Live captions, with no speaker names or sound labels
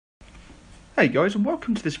Hey guys, and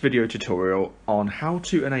welcome to this video tutorial on how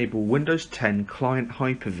to enable Windows 10 Client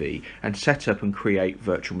Hyper-V and set up and create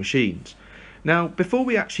virtual machines. Now, before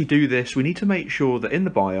we actually do this, we need to make sure that in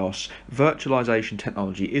the BIOS, virtualization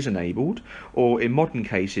technology is enabled, or in modern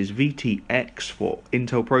cases, VTX for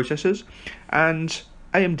Intel processors, and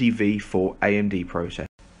amd-v for AMD processors.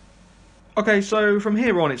 Okay, so from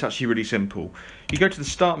here on it's actually really simple. You go to the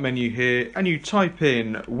Start menu here and you type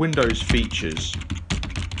in Windows Features.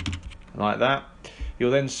 Like that.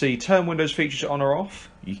 You'll then see turn Windows features on or off.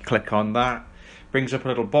 You click on that. Brings up a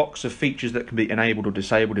little box of features that can be enabled or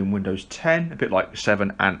disabled in Windows 10, a bit like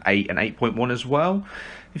 7 and 8 and 8.1 as well.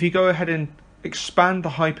 If you go ahead and expand the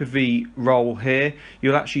Hyper-V role here,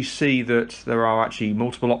 you'll actually see that there are actually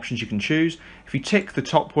multiple options you can choose. If you tick the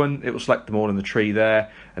top one, it will select them all in the tree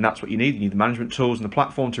there, and that's what you need. You need the management tools and the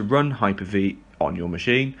platform to run Hyper-V on your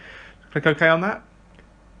machine. Click OK on that.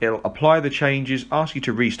 It'll apply the changes, ask you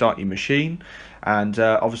to restart your machine, and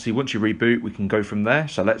obviously once you reboot we can go from there.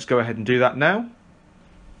 So let's go ahead and do that now.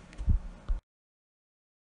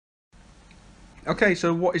 Okay,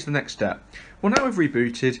 so what is the next step? Well, now we've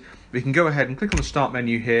rebooted, we can go ahead and click on the Start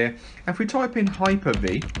menu here, and if we type in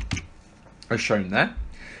Hyper-V, as shown there,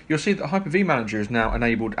 you'll see that Hyper-V Manager is now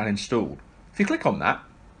enabled and installed. If you click on that,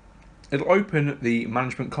 it'll open the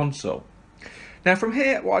management console. Now from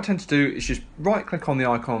here, what I tend to do is just right click on the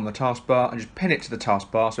icon on the taskbar and just pin it to the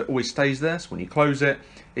taskbar so it always stays there. So when you close it,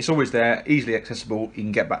 it's always there, easily accessible, you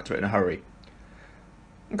can get back to it in a hurry.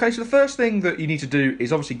 Okay, so the first thing that you need to do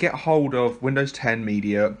is obviously get hold of Windows 10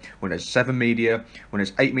 media, Windows 7 media,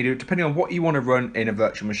 Windows 8 media, depending on what you want to run in a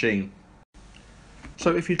virtual machine.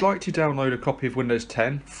 So if you'd like to download a copy of Windows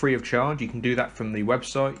 10 free of charge, you can do that from the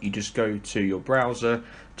website. You just go to your browser,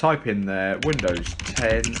 type in there Windows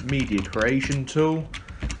 10 Media Creation Tool,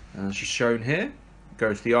 as shown here.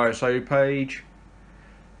 Go to the ISO page.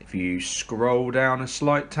 If you scroll down a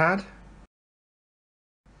slight tad,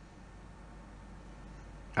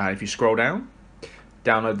 and if you scroll down,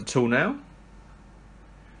 download the tool now.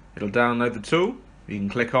 It'll download the tool. You can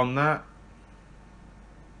click on that.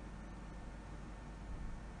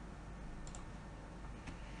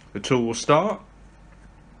 The tool will start.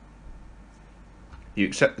 You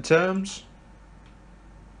accept the terms.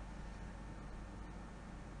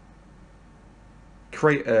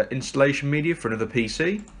 Create an installation media for another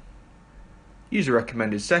PC. Use the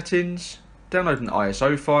recommended settings. Download an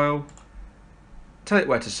ISO file. Tell it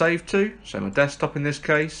where to save to. So my desktop in this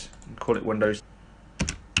case. And call it Windows.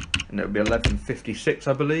 And it will be 1156,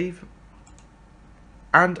 I believe.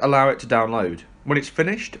 And allow it to download. When it's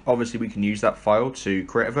finished, obviously we can use that file to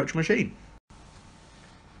create a virtual machine.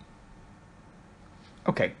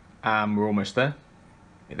 Okay, and we're almost there.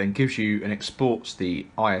 It then gives you and exports the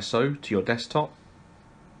ISO to your desktop.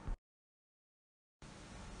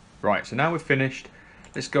 Right, so now we're finished.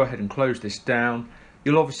 Let's go ahead and close this down.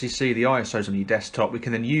 You'll obviously see the ISOs on your desktop. We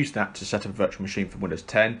can then use that to set up a virtual machine for Windows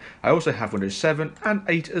 10. I also have Windows 7 and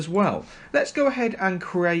 8 as well. Let's go ahead and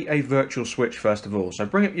create a virtual switch first of all. So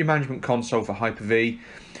bring up your management console for Hyper-V.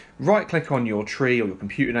 Right click on your tree or your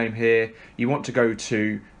computer name here. You want to go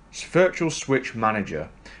to Virtual Switch Manager.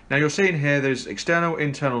 Now you're seeing here there's external,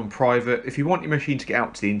 internal and private. If you want your machine to get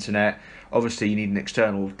out to the internet, obviously you need an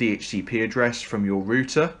external DHCP address from your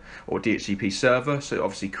router or DHCP server. So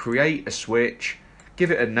obviously create a switch. Give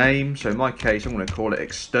it a name, so in my case I'm going to call it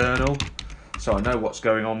external, so I know what's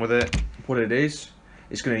going on with it, what it is.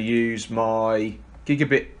 It's going to use my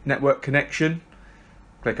gigabit network connection.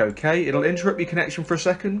 Click OK. It'll interrupt your connection for a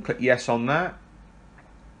second. Click yes on that.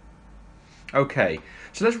 OK,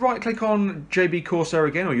 so let's right click on JB Corsair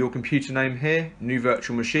again, or your computer name here, new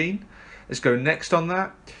virtual machine. Let's go next on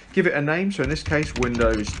that. Give it a name, so in this case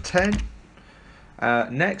Windows 10.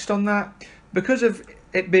 Next on that. Because of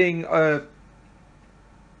it being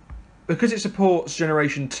because it supports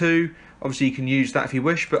generation 2, obviously you can use that if you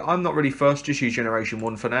wish, but I'm not really fussed, just use generation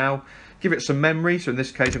 1 for now. Give it some memory, so in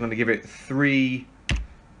this case I'm going to give it 3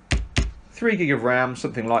 gig of RAM,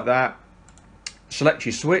 something like that. Select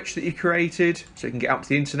your switch that you created so it can get out to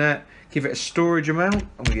the internet. Give it a storage amount,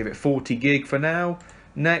 I'm going to give it 40 gig for now.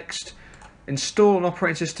 Next, install an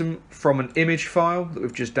operating system from an image file that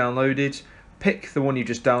we've just downloaded. Pick the one you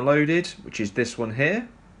just downloaded, which is this one here.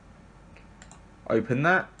 Open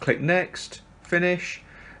that, click next, finish.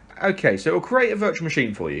 Okay, so it will create a virtual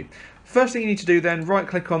machine for you. First thing you need to do then, right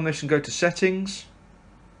click on this and go to settings.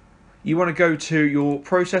 You want to go to your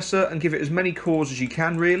processor and give it as many cores as you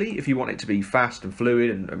can really, if you want it to be fast and fluid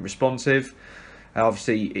and responsive.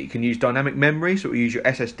 Obviously it can use dynamic memory, so it will use your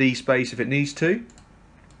SSD space if it needs to.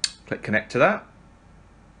 Click connect to that.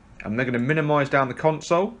 I'm then going to minimize down the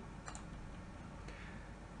console.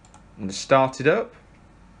 going to start it up.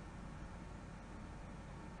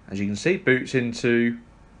 As you can see, it boots into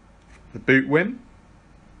the boot WIM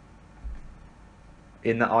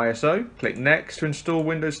in that ISO. Click Next to install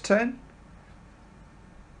Windows 10.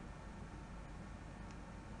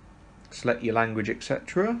 Select your language,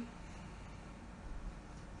 etc.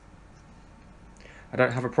 I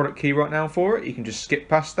don't have a product key right now for it. You can just skip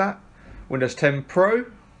past that. Windows 10 Pro.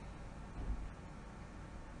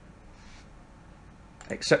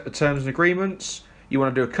 Accept the terms and agreements. You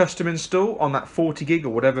want to do a custom install on that 40 gig or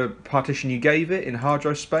whatever partition you gave it in hard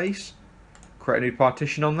drive space. Create a new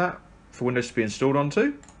partition on that for Windows to be installed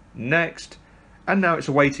onto. Next. And now it's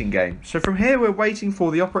a waiting game. So from here we're waiting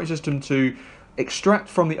for the operating system to extract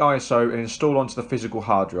from the ISO and install onto the physical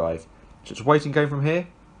hard drive. So it's a waiting game from here.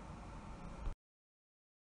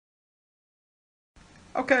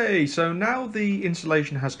 Okay, so now the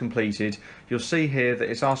installation has completed. You'll see here that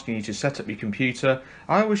it's asking you to set up your computer.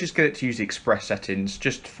 I always just get it to use the express settings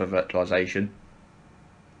just for virtualization.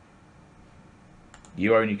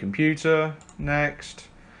 You own your computer. Next.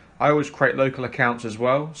 I always create local accounts as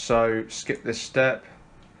well, so skip this step.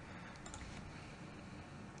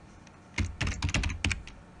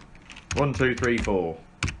 One, two, three, four.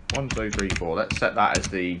 1, 2, 3, 4. Let's set that as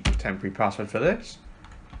the temporary password for this.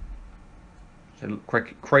 So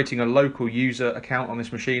creating a local user account on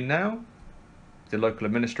this machine now. The local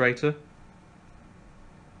administrator.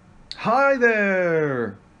 Hi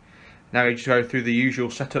there! Now you just go through the usual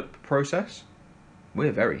setup process.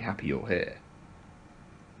 We're very happy you're here.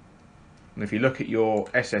 And if you look at your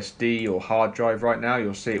SSD or hard drive right now,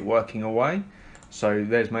 you'll see it working away. So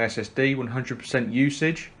there's my SSD, 100%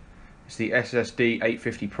 usage. It's the SSD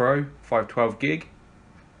 850 Pro, 512 gig.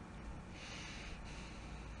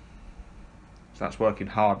 So that's working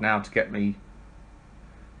hard now to get me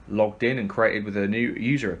logged in and created with a new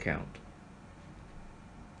user account.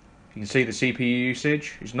 You can see the CPU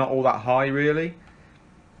usage is not all that high really.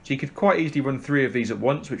 So you could quite easily run 3 of these at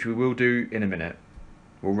once, which we will do in a minute.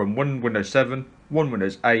 We'll run one Windows 7, one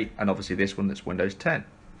Windows 8, and obviously this one that's Windows 10.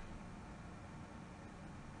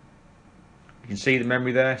 You can see the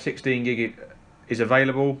memory there, 16 gig is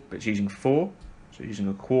available, but it's using 4. So using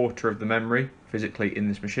a quarter of the memory physically in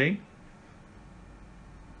this machine.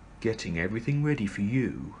 Getting everything ready for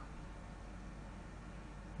you.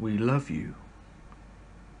 We love you.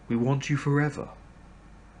 We want you forever.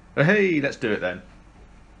 Hey, let's do it then.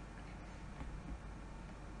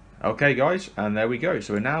 Okay guys, and there we go.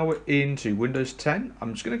 So we're now into Windows 10.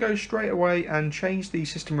 I'm just going to go straight away and change the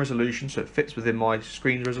system resolution so it fits within my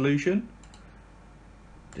screen resolution.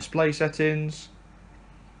 Display settings.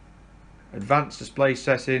 Advanced display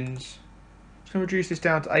settings. I'm going to reduce this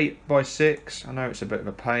down to 8:6. I know it's a bit of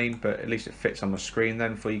a pain, but at least it fits on the screen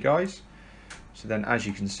then for you guys. So then as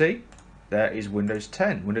you can see, there is Windows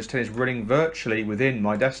 10. Windows 10 is running virtually within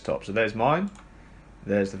my desktop. So there's mine.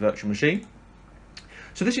 There's the virtual machine.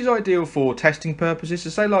 So this is ideal for testing purposes. So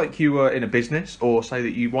say like you were in a business, or say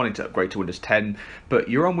that you wanted to upgrade to Windows 10, but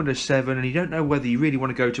you're on Windows 7 and you don't know whether you really want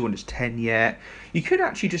to go to Windows 10 yet. You could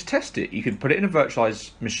actually just test it. You could put it in a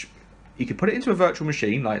virtualized machine. You could put it into a virtual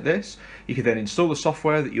machine like this. You could then install the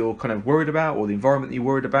software that you're kind of worried about, or the environment that you're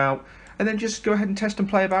worried about, and then just go ahead and test and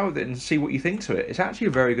play about with it and see what you think to it. It's actually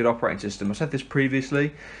a very good operating system. I said this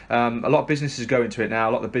previously. A lot of businesses go into it now.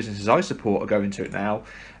 A lot of the businesses I support are going into it now.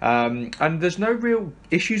 And there's no real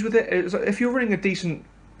issues with it. If you're running a decent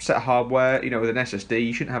set of hardware, you know, with an SSD,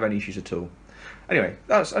 you shouldn't have any issues at all. Anyway,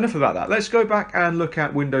 that's enough about that. Let's go back and look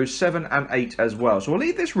at Windows 7 and 8 as well. So we'll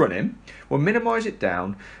leave this running. We'll minimize it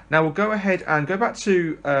down. Now we'll go ahead and go back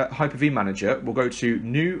to Hyper-V Manager. We'll go to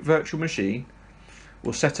New Virtual Machine.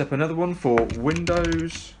 We'll set up another one for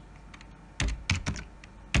Windows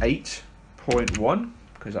 8.1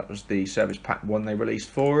 because that was the Service Pack 1 they released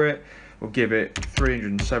for it. We'll give it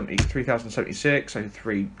 3076, so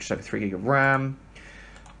just over 3 gig of RAM.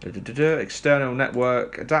 External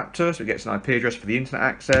network adapter, so it gets an IP address for the internet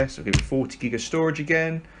access. We'll give it 40 gig of storage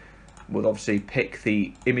again. We'll obviously pick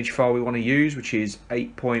the image file we want to use, which is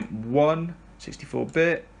 8.1,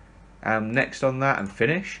 64-bit. Next on that and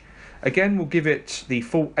finish. Again, we'll give it the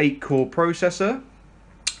full 8-core processor.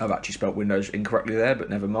 I've actually spelled Windows incorrectly there, but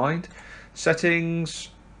never mind. Settings,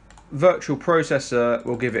 virtual processor,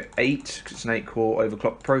 we'll give it 8, because it's an 8-core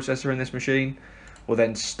overclocked processor in this machine. We'll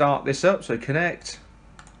then start this up, so connect,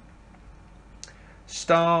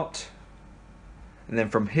 start, and then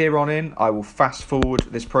from here on in, I will fast forward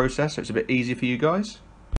this process, so it's a bit easier for you guys.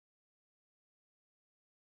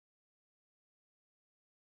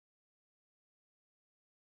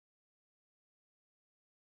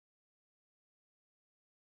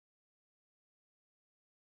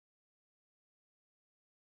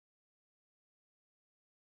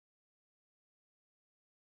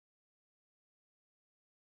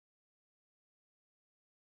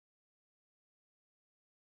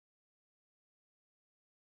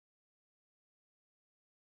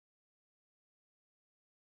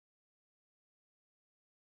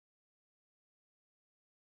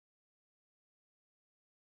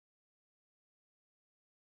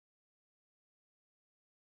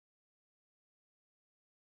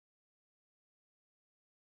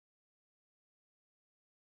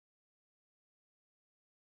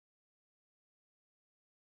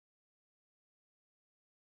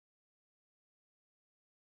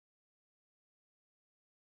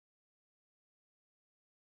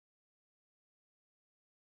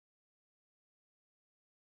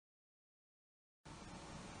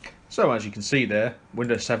 So as you can see there,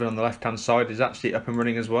 Windows 7 on the left hand side is actually up and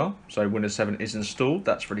running as well. So Windows 7 is installed,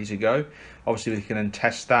 that's ready to go. Obviously we can then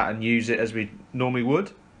test that and use it as we normally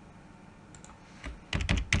would.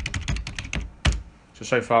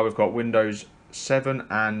 So far we've got Windows 7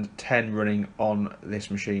 and 10 running on this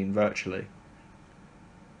machine virtually.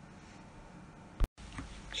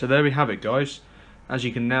 So there we have it, guys. As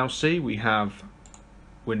you can now see, we have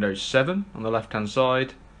Windows 7 on the left hand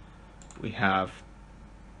side, we have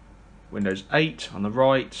Windows 8 on the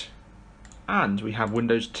right, and we have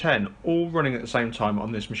Windows 10 all running at the same time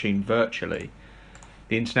on this machine virtually.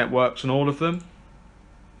 The internet works on all of them,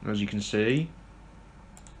 as you can see.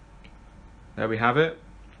 There we have it.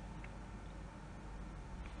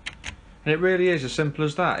 And it really is as simple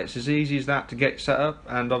as that. It's as easy as that to get set up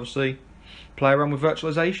and obviously play around with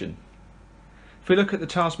virtualization. If we look at the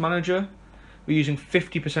task manager, we're using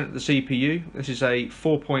 50% of the CPU. This is a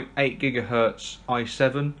 4.8 GHz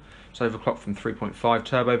i7. It's overclocked from 3.5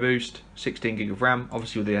 turbo boost, 16 gig of RAM,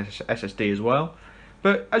 obviously with the SSD as well.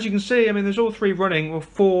 But as you can see, I mean, there's all three running, well,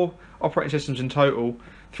 4 operating systems in total,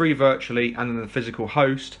 3 virtually and then the physical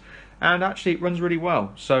host. And actually it runs really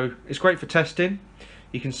well. So it's great for testing.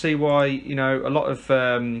 You can see why, you know, a lot of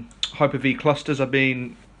Hyper-V clusters are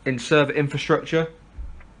being in server infrastructure.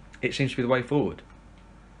 It seems to be the way forward.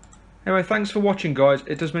 Anyway, thanks for watching, guys.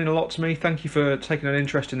 It does mean a lot to me. Thank you for taking an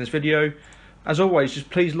interest in this video. As always,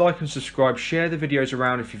 just please like and subscribe. Share the videos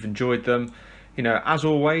around if you've enjoyed them. You know, as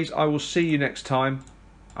always, I will see you next time.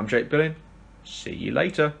 I'm Jake Billing. See you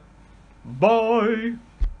later. Bye.